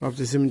Up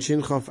to Siman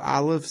Shin Chaf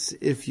Aleph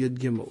if Yud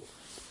Gimel.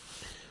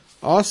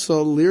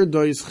 Also,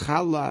 lirdois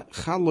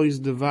chalois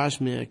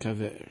devash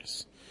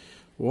me'akaveres.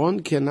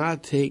 One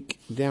cannot take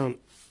down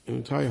an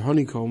entire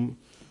honeycomb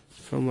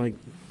from the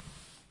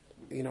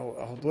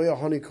way a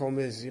honeycomb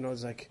is,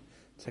 it's like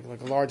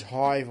a large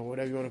hive or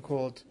whatever you want to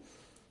call it,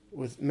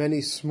 with many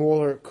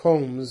smaller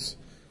combs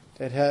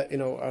that have, I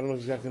don't know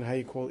exactly how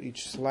you call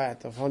each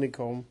slat of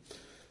honeycomb,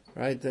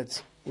 right?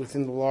 That's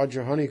within the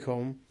larger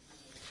honeycomb.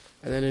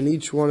 And then in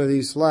each one of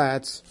these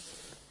slats,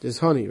 there's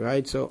honey,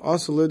 right? So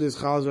also lirdois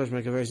chalois devash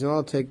me'akaveres. Now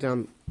I'll take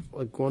down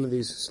like one of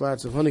these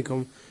slats of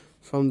honeycomb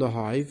from the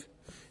hive.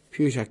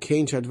 Because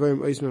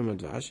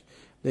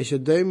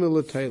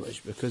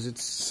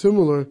it's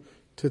similar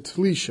to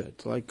tlisha,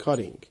 to like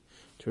cutting,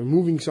 to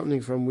removing something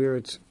from where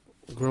it's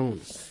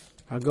grown.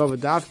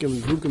 Dafka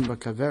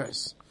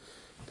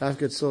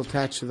it's still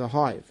attached to the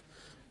hive.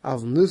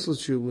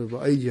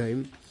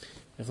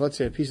 If let's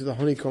say a piece of the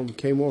honeycomb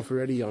came off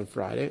already on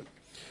Friday,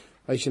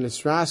 or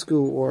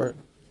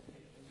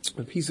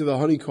a piece of the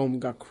honeycomb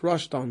got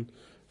crushed on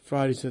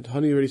Friday, so the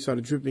honey already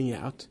started dripping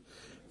out.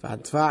 Now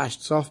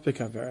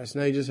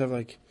you just have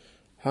like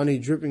honey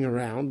dripping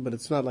around, but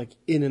it's not like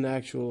in an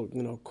actual,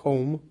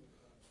 comb.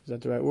 Is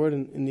that the right word?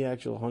 In the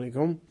actual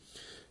honeycomb.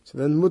 So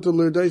then mutar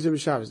lirdois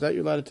b'Shabbos. That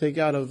you're allowed to take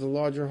out of the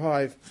larger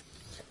hive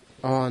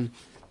on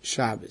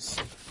Shabbos.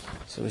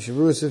 So the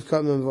Shavuos if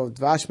cut involved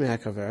dvash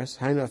me'akaveres.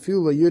 Hainu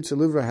afilu lo yirtze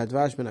livra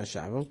hadvash ben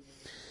hashavo.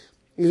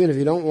 Even if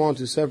you don't want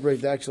to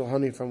separate the actual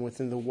honey from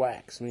within the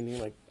wax, meaning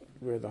like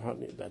where the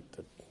honey that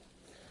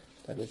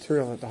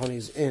material that the honey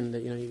is in,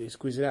 that you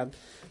squeeze it out.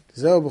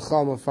 That would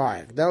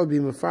be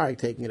mafarik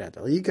taking it out.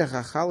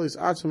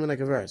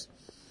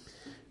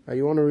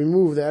 You want to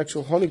remove the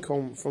actual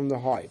honeycomb from the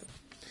hive.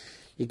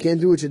 You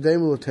can't do it because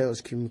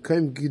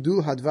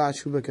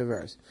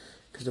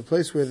the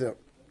place where the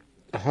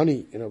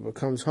honey,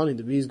 becomes honey,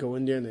 the bees go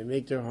in there and they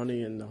make their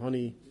honey, and the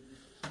honey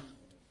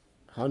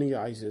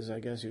ices, I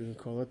guess you can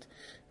call it,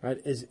 right,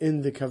 is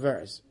in the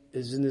kaveres,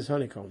 is in this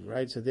honeycomb,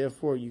 right? So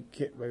therefore, you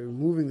can't, by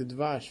removing the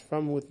dvash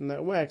from within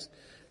that wax,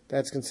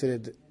 that's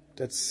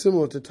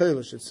similar to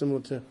teilish. It's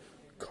similar to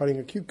cutting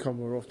a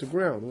cucumber off the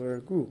ground where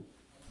it grew.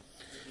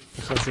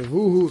 And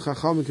therefore,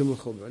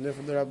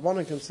 the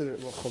Rabbanan consider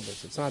it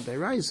mechubas. It's not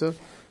deraisa,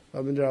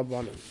 but the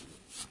Rabbanan.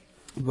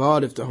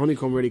 But if the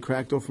honeycomb already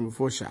cracked off from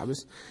before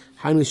Shabbos,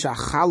 like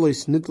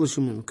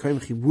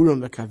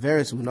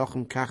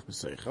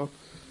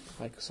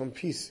some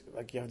piece,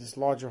 like you have this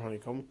larger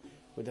honeycomb,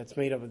 that's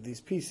made up of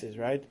these pieces,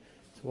 right?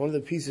 So one of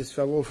the pieces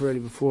fell off already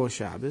before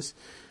Shabbos,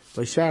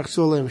 and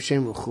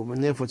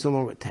therefore it's no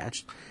longer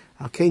attached.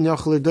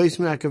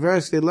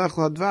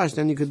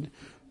 Then you could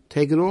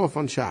take it off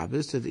on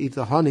Shabbos to eat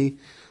the honey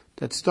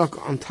that's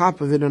stuck on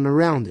top of it and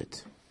around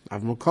it. Now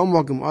to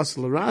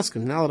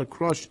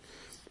crush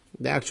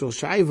the actual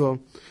shaiva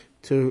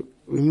to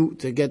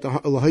get the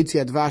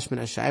lahotzi advash min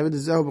hashaiva, the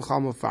zehu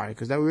b'chal mafarik,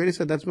 because that we already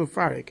said that's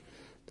mafarik.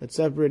 That's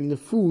separating the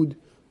food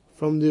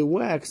from the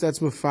wax. That's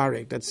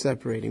mafarik. That's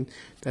separating.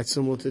 That's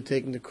similar to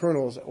taking the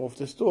kernels off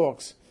the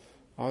stalks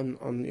on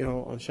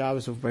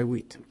Shabbos of by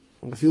wheat.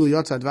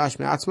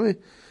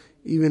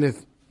 Even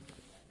if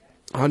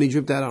honey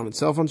dripped out on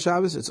itself on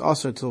Shabbos, it's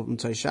also till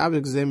Motzei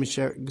Shabbos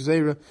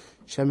gzeira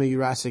shema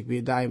yurasik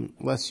b'yadayim,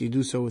 lest you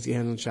do so with your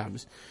hands on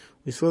Shabbos.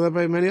 We saw that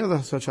by many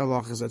other such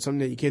halachas. That's something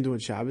that you can't do on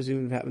Shabbos,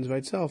 even if it happens by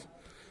itself.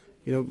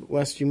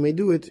 Lest you may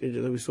do it.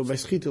 We saw by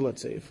schita,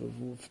 let's say, if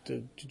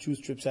to choose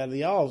trips out of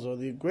the olives or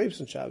the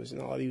grapes on Shabbos,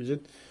 I'll use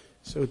it.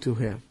 So too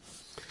here.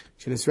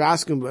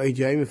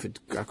 If it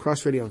got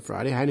crushed ready on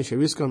Friday,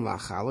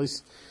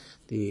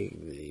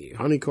 the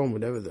honeycomb,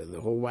 whatever,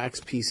 the whole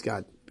wax piece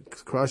got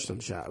crushed on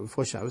Shabbos,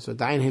 before Shabbos,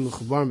 but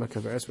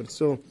it's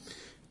still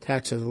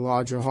attached to the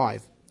larger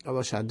hive.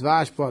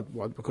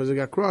 But because it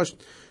got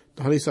crushed,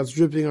 the honey starts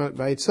dripping on it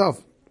by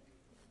itself.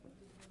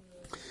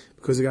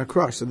 Because it got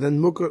crushed. So then,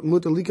 mutar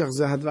likach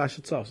zeh hadvash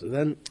itself. So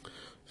then,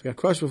 if it got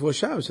crushed before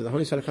Shabbos, so the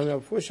honey started coming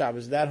out before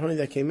Shabbos, that honey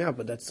that came out,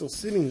 but that's still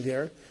sitting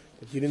there,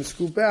 that you didn't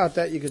scoop out,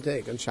 that you could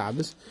take on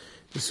Shabbos.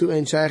 It's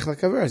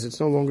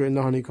no longer in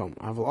the honeycomb.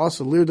 I will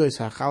also lirdois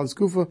ha'chalas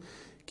kufa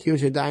kiyum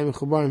shedayim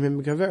mechubarim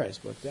him b'kaveres.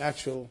 But the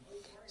actual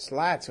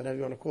slats, whatever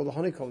you want to call the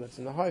honeycomb that's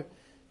in the hive,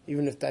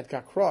 even if that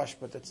got crushed,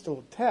 but that's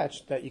still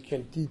attached, that you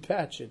can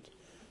detach it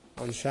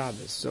on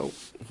Shabbos. So,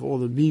 for all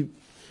the bee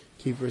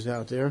keepers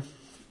out there,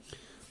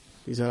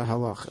 these are the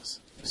halachas.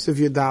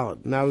 Sivya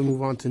Dalet. Now we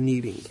move on to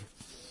kneading.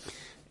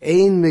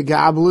 Ein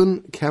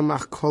megablin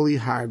kemach koli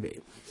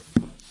harbe.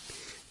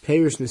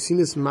 Perish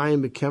nesinas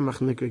mayim bekemach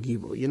nikra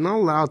gibel. You're not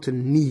allowed to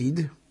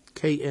knead,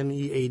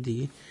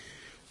 K-N-E-A-D,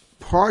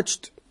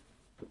 parched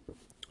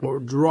or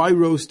dry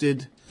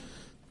roasted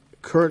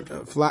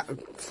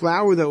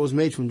flour that was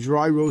made from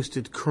dry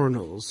roasted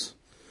kernels.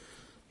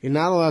 You're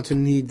not allowed to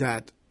knead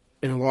that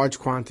in a large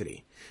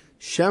quantity.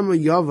 Shema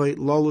yavai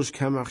lolush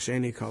kemach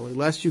sheni koli.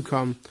 Lest you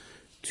come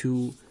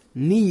to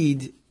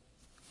knead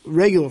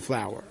regular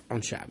flour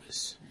on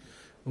Shabbos.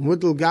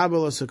 But in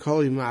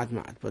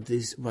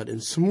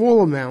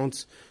small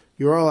amounts,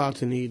 you're allowed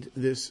to knead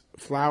this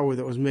flour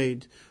that was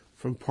made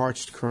from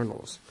parched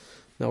kernels.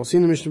 Now we'll see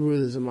in the Mishnah Berurah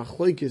there's a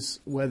machlokes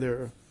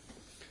whether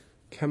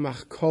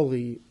kemach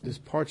koli, this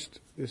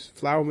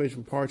flour made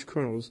from parched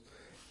kernels,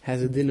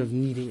 has a din of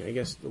kneading. I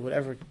guess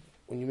whatever,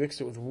 when you mix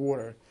it with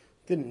water, it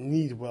didn't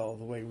knead well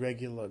the way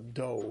regular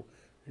dough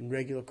and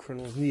regular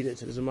kernels knead it.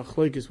 So there's a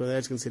machlokes whether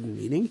that's considered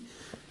kneading.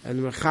 And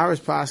the Machar is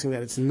passing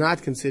that it's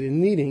not considered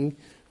kneading,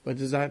 but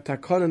there's a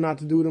takana not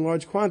to do it in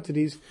large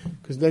quantities,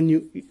 because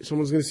then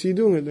someone's going to see you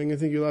doing it, they're going to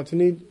think you're allowed to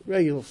knead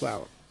regular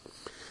flour.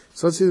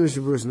 So let's see the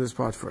Mishnah Berurah in this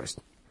part first.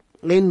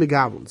 Ein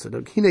megabel. So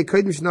hine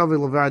koyd mishnave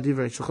levar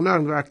divrei Shulchan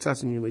Aruch v'rak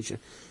tzas in Yisha. He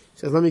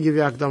says, let me give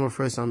you akdama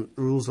first on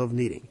rules of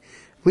kneading.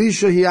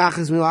 Lisha hi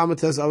achas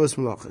milamates avos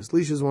malachas.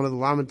 Lisha is one of the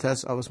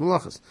lamates avos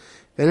malachas.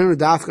 Ve'enu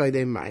dafka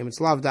idei mayim.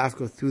 It's lav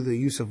dafka through the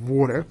use of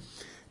water.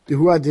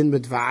 Dehu adin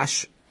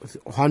bedvash. With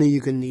honey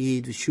you can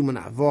knead.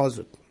 V'shuman avos.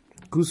 With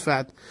goose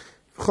fat.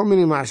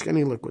 V'chomini mashk.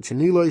 Any liquid.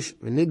 Shenilosh.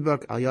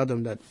 V'nidbak al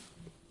yadam that,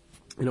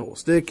 will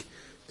stick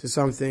to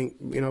something,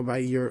 by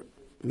your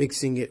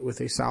mixing it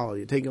with a solid.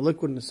 You take a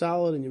liquid and a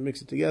solid and you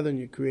mix it together and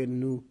you create a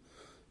new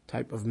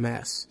type of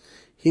mass.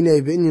 One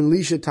person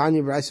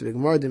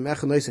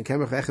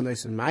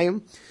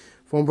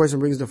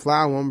brings the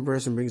flour, one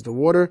person brings the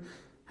water.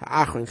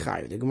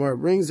 The Gemara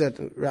brings that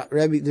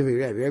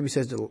Rabbi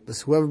says that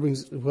whoever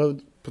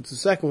puts the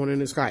second one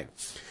in is chayv.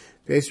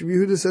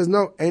 Yehuda says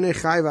no,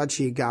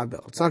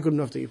 it's not good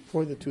enough that you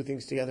pour the two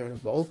things together in a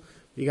bowl.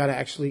 You got to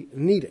actually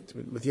knead it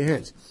with your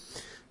hands.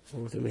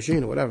 Or with a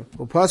machine or whatever.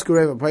 The Rav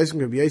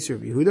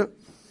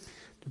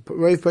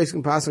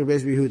Paiskin Pasuk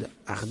Beis Yehuda.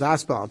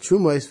 Achdas Baal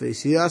Trumois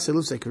Veisiyas. It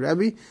looks like a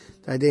Rebbe.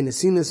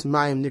 Nesinas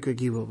Mayim Nikar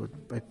Gibel.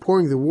 By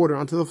pouring the water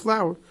onto the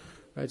flour.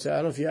 Right. So I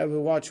don't know if you ever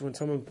watch when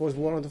someone pours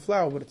water onto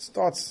flour, but it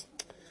starts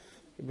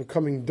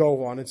becoming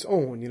dough on its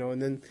own, and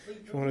then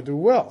if you want to do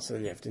well, so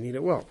then you have to knead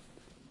it well.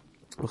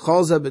 This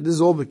is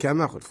all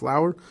bekemach with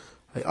flour.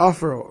 I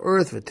offer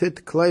earth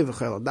v'tit clay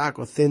v'cheladak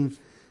with thin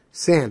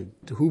sand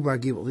to hubar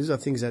gibel. These are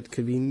things that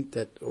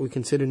we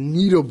consider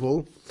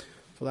kneadable,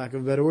 for lack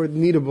of a better word,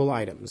 kneadable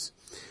items.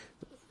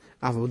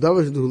 A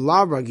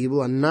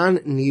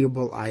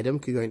non-kneadable item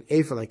could go in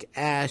afer like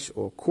ash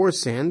or coarse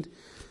sand.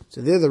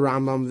 So they're the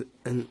Rambam,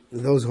 and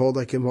those hold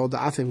like him hold the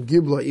afim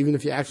gibla. Even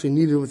if you actually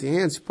knead it with your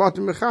hands, it's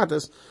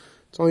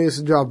only a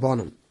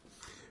drabanan.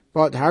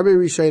 But Harbe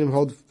Rishayim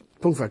hold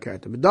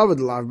punkvakarta. But David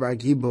lavbar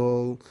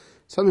gibel,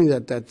 something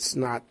that's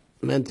not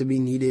meant to be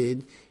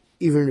kneaded.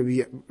 Even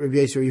Rabbi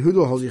Yisrael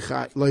Yehuda holds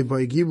loy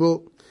by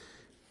gibel,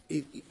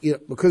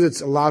 because it's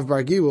a lav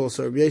bar gibel.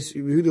 So Rabbi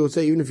Yehuda would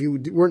say even if you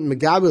weren't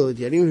megabel it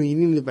yet, even if you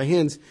kneaded it by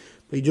hands,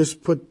 but you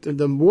just put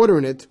the water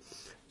in it,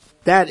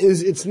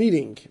 it's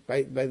kneading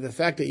by the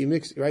fact that you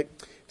mix, right?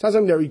 It's not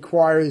something that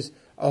requires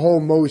a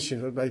whole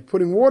motion. But by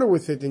putting water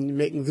with it and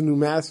making the new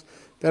mass,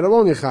 that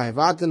alone is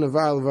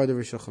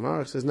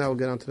chayav. Says now we'll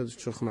get on to the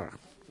Shulchan Aruch.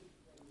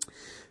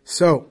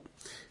 So.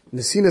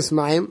 Nesinas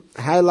mayim,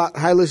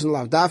 haylish and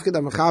lav dafka,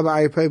 that machaba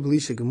ayapay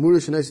belisha gemura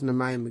shenes in the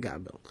mayim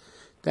megabel.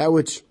 That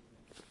which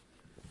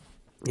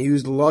he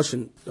used the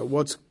lashon,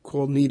 what's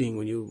called kneading,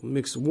 when you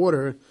mix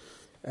water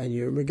and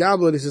you're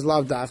megabel, this is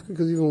lav dafka,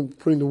 because even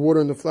putting the water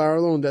in the flour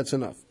alone, that's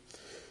enough.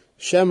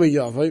 Shema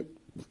yavai,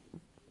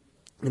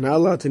 you're not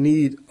allowed to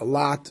knead a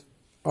lot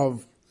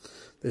of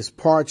this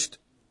parched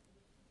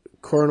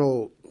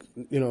kernel,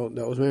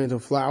 that was made into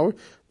flour,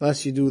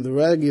 unless you do the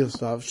regular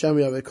stuff. Shem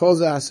Yaveh calls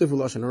that Asifu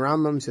Lashon. The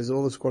Rambam says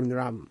all this according to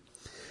the Rambam.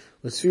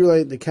 With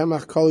Sfirulate, the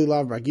Kemach Koli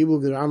Lav Bar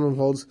Gibel, the Rambam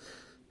holds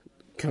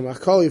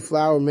Kemach Koli,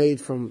 flour made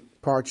from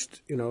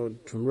parched,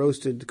 from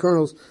roasted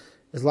kernels,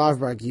 is Lav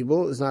Bar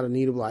Gibel, is not a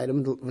kneadable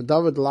item.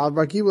 David Lav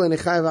Bar Gibel, and a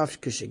Chayav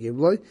Af Kishe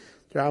Gibloi.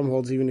 The Rambam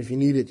holds even if you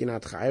need it, you're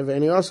not Chayav.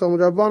 And he also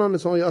Medarbanon,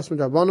 it's only Asma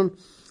Darbanon.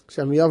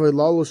 Shem Yaveh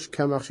Lalush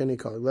Kemach Sheni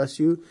Koli. Unless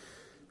you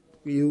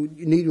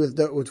knead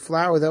with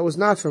flour that was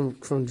not from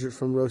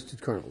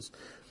roasted kernels.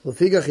 And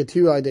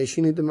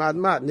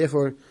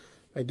therefore,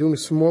 by doing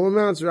small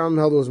amounts, Ram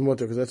held was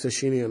mutter because that's a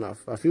shini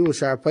enough. But the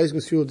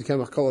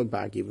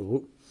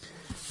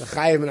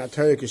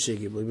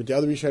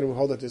other Rishonim will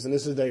hold that this, and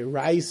this is the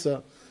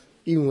raisa,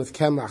 even with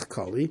kemach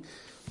kali.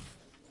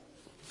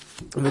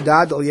 He says,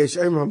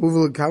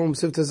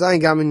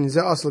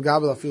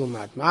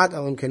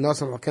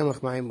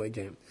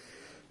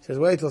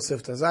 wait till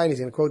Sifta Zayin. He's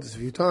going to quote this a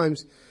few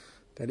times,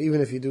 that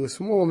even if you do a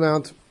small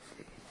amount,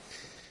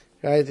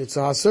 right, it's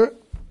aser,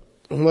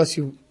 unless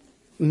you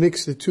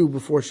mix the two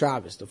before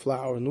Shabbos, the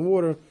flour and the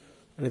water,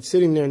 and it's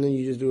sitting there, and then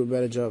you just do a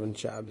better job in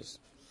Shabbos.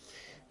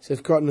 He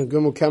says, right,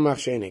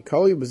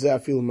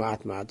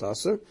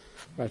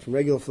 from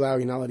regular flour,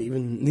 you're not allowed to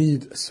even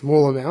need a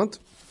small amount.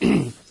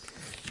 You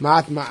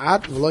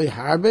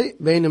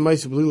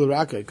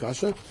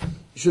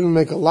shouldn't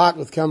make a lot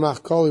with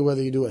kamach koli,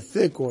 whether you do a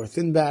thick or a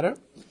thin batter.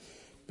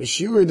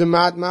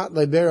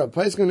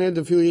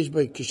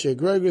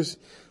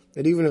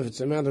 That even if it's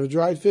an amount of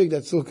dried fig,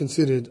 that's still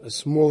considered a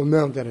small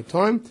amount at a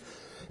time.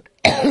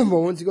 But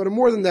once you go to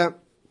more than that,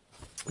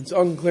 it's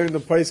unclear in the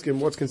Paiskim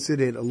what's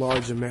considered a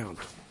large amount.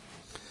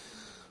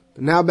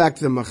 But now back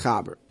to the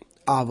Machaber.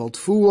 Aval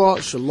tfua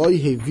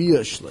shaloi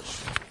hevia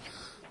shlish.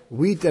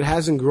 Wheat that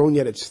hasn't grown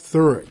yet, it's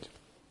third.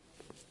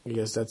 I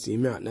guess that's the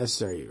amount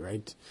necessary,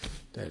 right?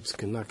 That's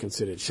not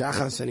considered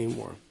shachas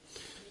anymore.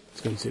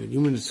 It's considered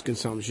human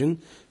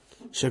consumption.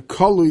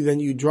 Shekalui, then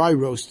you dry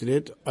roasted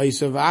it.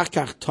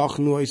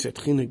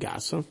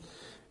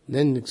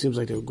 Then it seems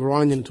like they were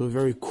grinding into a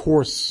very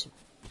coarse,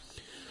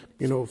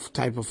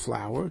 type of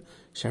flour.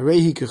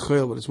 Sharehi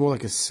kechel, but it's more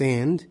like a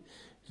sand.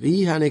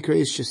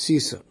 V'hanekreis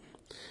shasisa.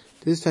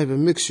 This type of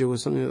mixture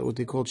was something that what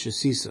they called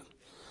shasisa.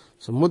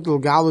 So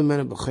mutal galvin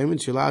men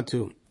b'chayim, you're allowed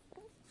to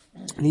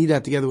knead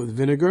that together with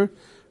vinegar.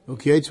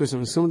 Okay, it's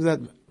something similar to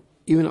that,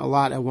 even a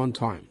lot at one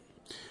time.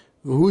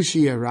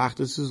 V'hushi yarach,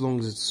 this is as long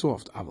as it's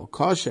soft. Aval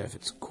kasha, if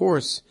it's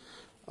coarse.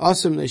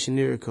 Asam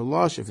neshinir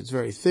kalash, if it's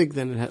very thick,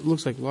 then it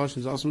looks like lash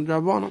is asam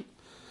drabanim.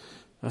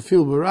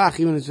 Afil barach,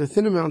 even if it's a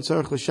thin amount,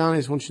 tzarich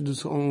l'shanis, one should do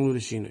so only with a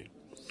shinui.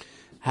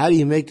 How do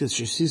you make this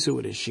shasisa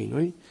with a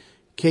shinui?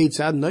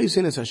 Keitzad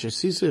noisin es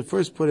hashasisa.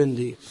 First put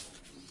in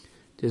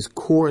this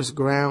coarse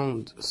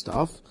ground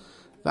stuff.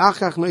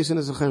 V'achach noisin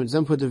es hachemit.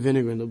 Then put the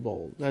vinegar in the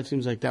bowl. That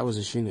seems like that was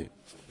a shinui.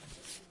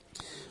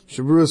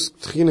 Shabrus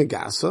tchina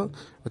gasa.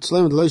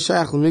 Atzleim lo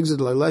shayach l'migzad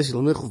l'laysi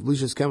l'michuf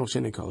blishas kemach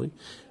shenikali.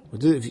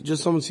 But if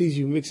just someone sees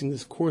you mixing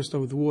this coarse stuff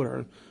with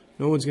water,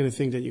 no one's going to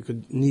think that you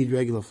could knead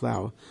regular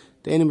flour.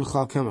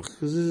 Because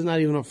this is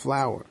not even a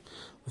flour.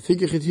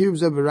 Therefore,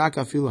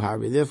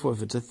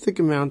 if it's a thick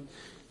amount,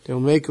 they'll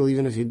make it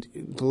even if you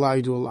allow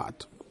you to do a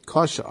lot.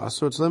 So it's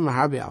right?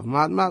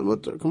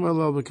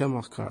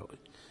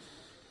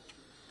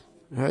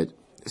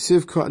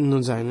 Siv cotton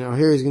nun zayin. Now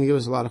here he's going to give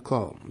us a lot of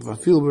klal.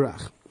 Vafil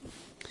barach.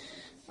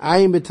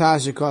 Ayin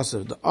b'tashe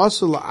kosev. The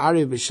osel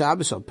la'ari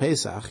b'shabes al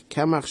Pesach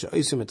kemach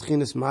she'osim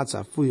etchinas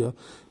matzah fuya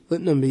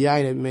litnum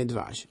b'yayin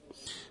medvash.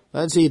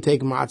 Let's say you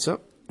take matzah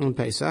on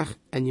Pesach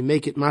and you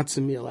make it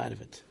matzah meal out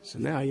of it. So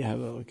now you have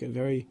a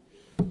very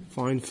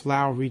fine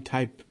floury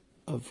type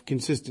of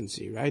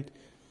consistency, right?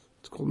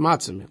 It's called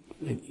matzah meal.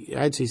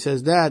 Right? So he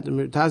says that the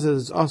Taz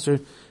says it's also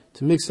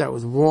to mix that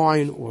with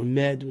wine or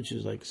med, which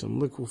is like some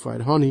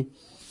liquefied honey.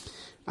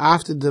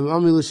 After the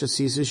amilush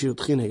asisa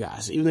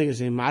shiutchinegas, even though you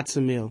say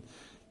matzah meal,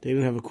 they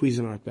didn't have a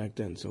Cuisinart back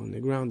then. So when they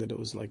ground it, it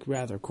was like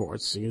rather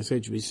coarse. So you're going to say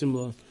it should be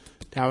similar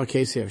to our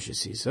case here,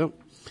 shasisa.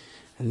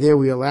 And there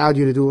we allowed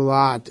you to do a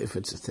lot if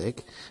it's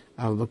thick.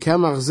 He says, but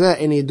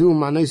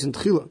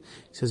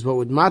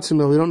with matzah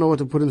meal, we don't know what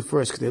to put in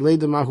first, because they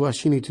laid the mahu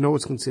hashini to know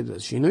what's considered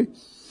as shinui,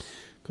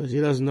 because he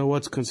doesn't know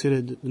what's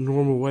considered the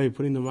normal way,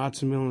 putting the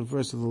matzah meal in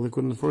first, or the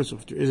liquid in the first,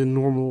 if there is a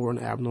normal or an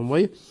abnormal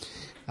way.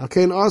 Therefore,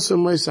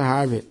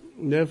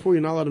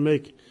 you're not allowed to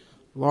make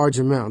large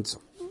amounts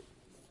of,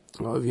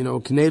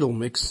 knedel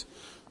mix,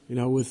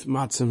 with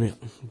matzah meal.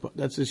 But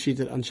that's a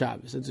shita on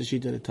Shabbos. That's a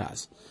shita at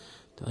Taz.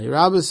 The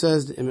Rabbah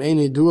says,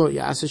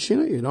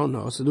 you don't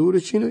know, so do it a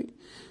shinui.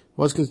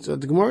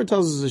 The Gemara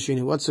tells us a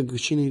shini. What's a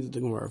shini that the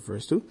Gemara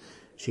refers to?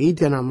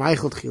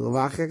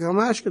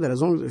 That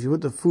as long as if you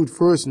put the food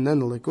first and then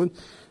the liquid,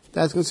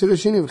 that's considered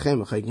shini.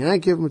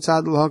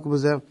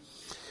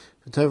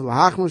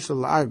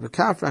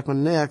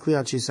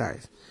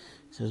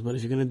 He says, but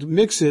if you're going to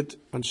mix it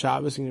on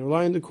Shabbos and you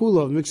rely on the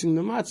kula of mixing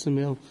the matzah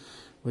meal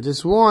with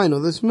this wine or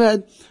this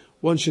med,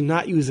 one should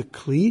not use a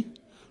kli.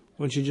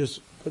 One should just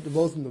put the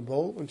both in the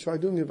bowl and try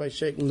doing it by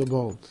shaking the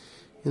bowl.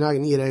 You're not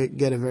going to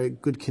get a very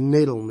good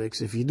knedel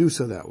mix if you do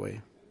so that way.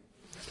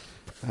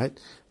 Right?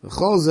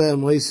 V'chol zeh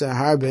moisa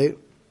harbe.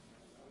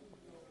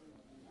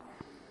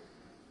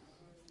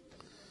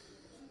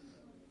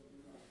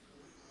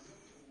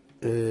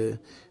 V'chol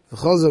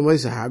zeh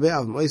moisa harbe.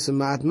 Av moisa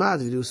mat.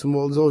 If you do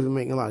small, it's always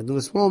making a lot. Do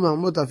a small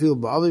amount, muta feel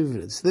ba'aviv,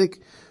 if it's thick.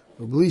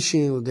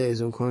 V'blishin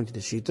l'dei according to the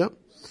shita.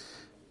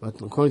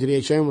 But according to the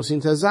H.M. we'll see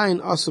in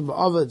Tazayin, also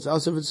ba'aviv, it's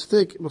also if it's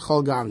thick,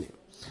 v'chol gamni.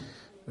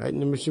 Right,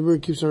 and the Mishnah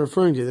keeps on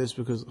referring to this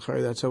because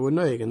that's how we're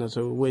noyig, and that's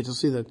how we wait to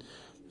see that.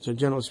 So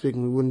generally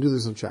speaking, we wouldn't do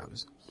this on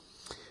Shabbos.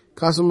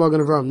 Kasam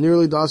Magen Avram,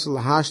 nearly Dasal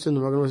Lahashtin, the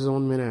Magen Avram says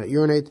one minute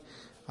urinate,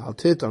 Al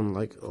Tit, on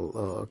like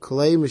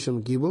clay,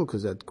 Misham Gibel,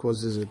 because that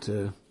causes it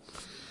to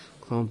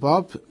clump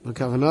up.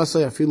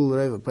 Kavanasa, Afilu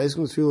Reva,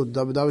 Paiskum, Afilu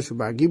Dabadavish,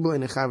 Bar Gibel,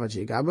 and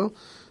Echavachi Gabel,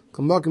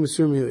 Kambak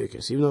Misur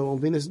Miyuikas. Even though it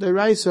won't be in this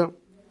Deraisa,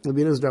 it'll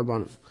be in this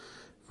Drabanim.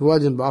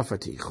 Huadin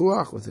Bafati,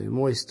 Chuach, with a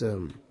moist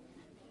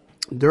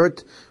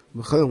dirt,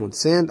 with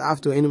sand,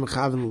 after you're going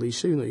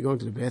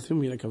to the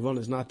bathroom, your kavan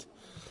is not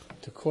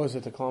to cause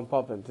it to clump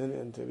up and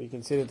to be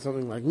considered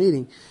something like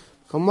kneading.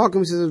 If you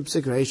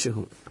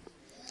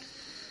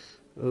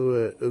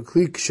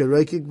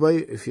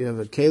have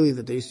a keli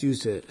that they used to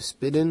use to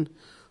spit in,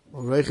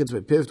 or reichitz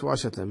by piv to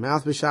wash out their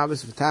mouth by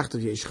Shabbos, if tacht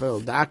of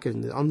yeshchol dak,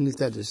 and underneath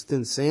that is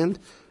thin sand,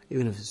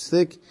 even if it's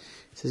thick, it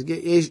says,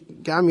 yesh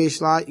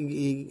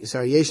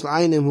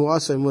la'ayim hu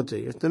asay mutter.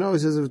 You have to know, it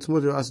says if it's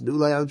mutter, as do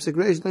la'yad p'sik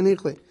reish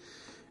la'nichle.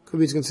 Could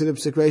be considered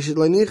p'sikration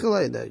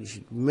la'nichle, that you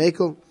should make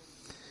them,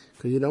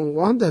 because you don't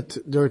want that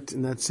dirt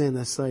and that sand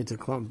that's starting to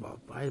clump up,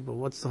 right? But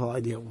what's the whole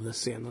idea of the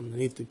sand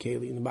underneath the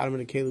keli? In the bottom of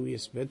the keli where you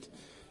spit,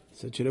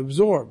 so it should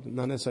absorb,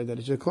 not necessarily that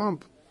it should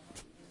clump.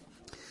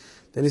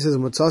 Then he says,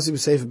 "Motzasi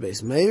b'sefer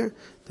beis meir."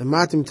 The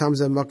matim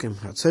tamzeh makim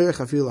hatzerich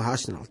afil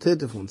lahashtin al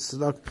tit. If one's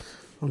stuck,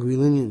 one can be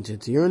lenient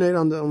to urinate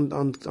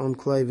on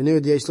clay.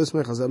 V'nir diyesh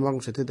lismech hazeh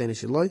makim shetit ein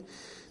shiloi.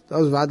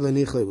 Those vadle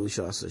nichle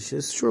b'lishas.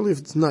 Surely, if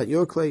it's not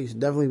your clay, you should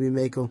definitely be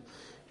makel,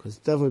 because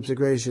it's definitely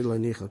psikreis shiloi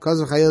nichle.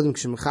 Kazach hayodim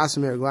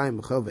k'shemechasem erglayim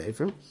b'chov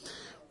ve'efrim.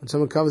 When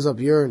someone covers up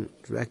urine,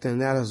 back then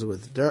that is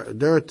with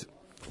dirt,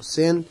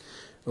 sin,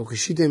 but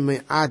if you only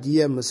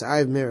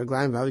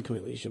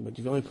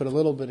put a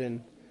little bit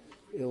in,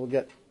 it will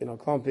get,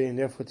 clumpy, and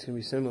therefore it's going to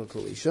be similar to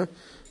Elisha.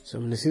 So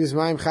when you see this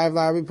mayim chayv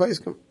la'arbi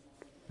paiskim,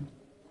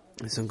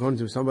 it's going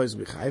to somebody's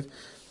be chayv.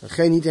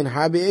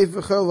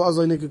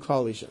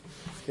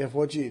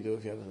 Therefore, what you do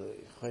if you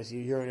have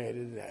you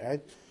urinated,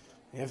 right?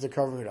 You have to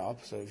cover it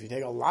up. So if you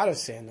take a lot of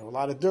sand or a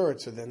lot of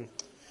dirt, so then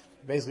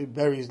it basically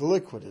buries the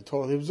liquid. It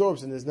totally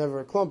absorbs, and there's never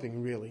a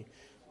clumping really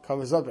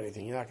covers up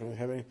anything. You're not going to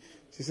have any.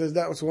 So he says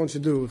that's what one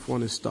should do if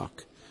one is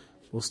stuck.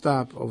 We'll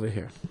stop over here.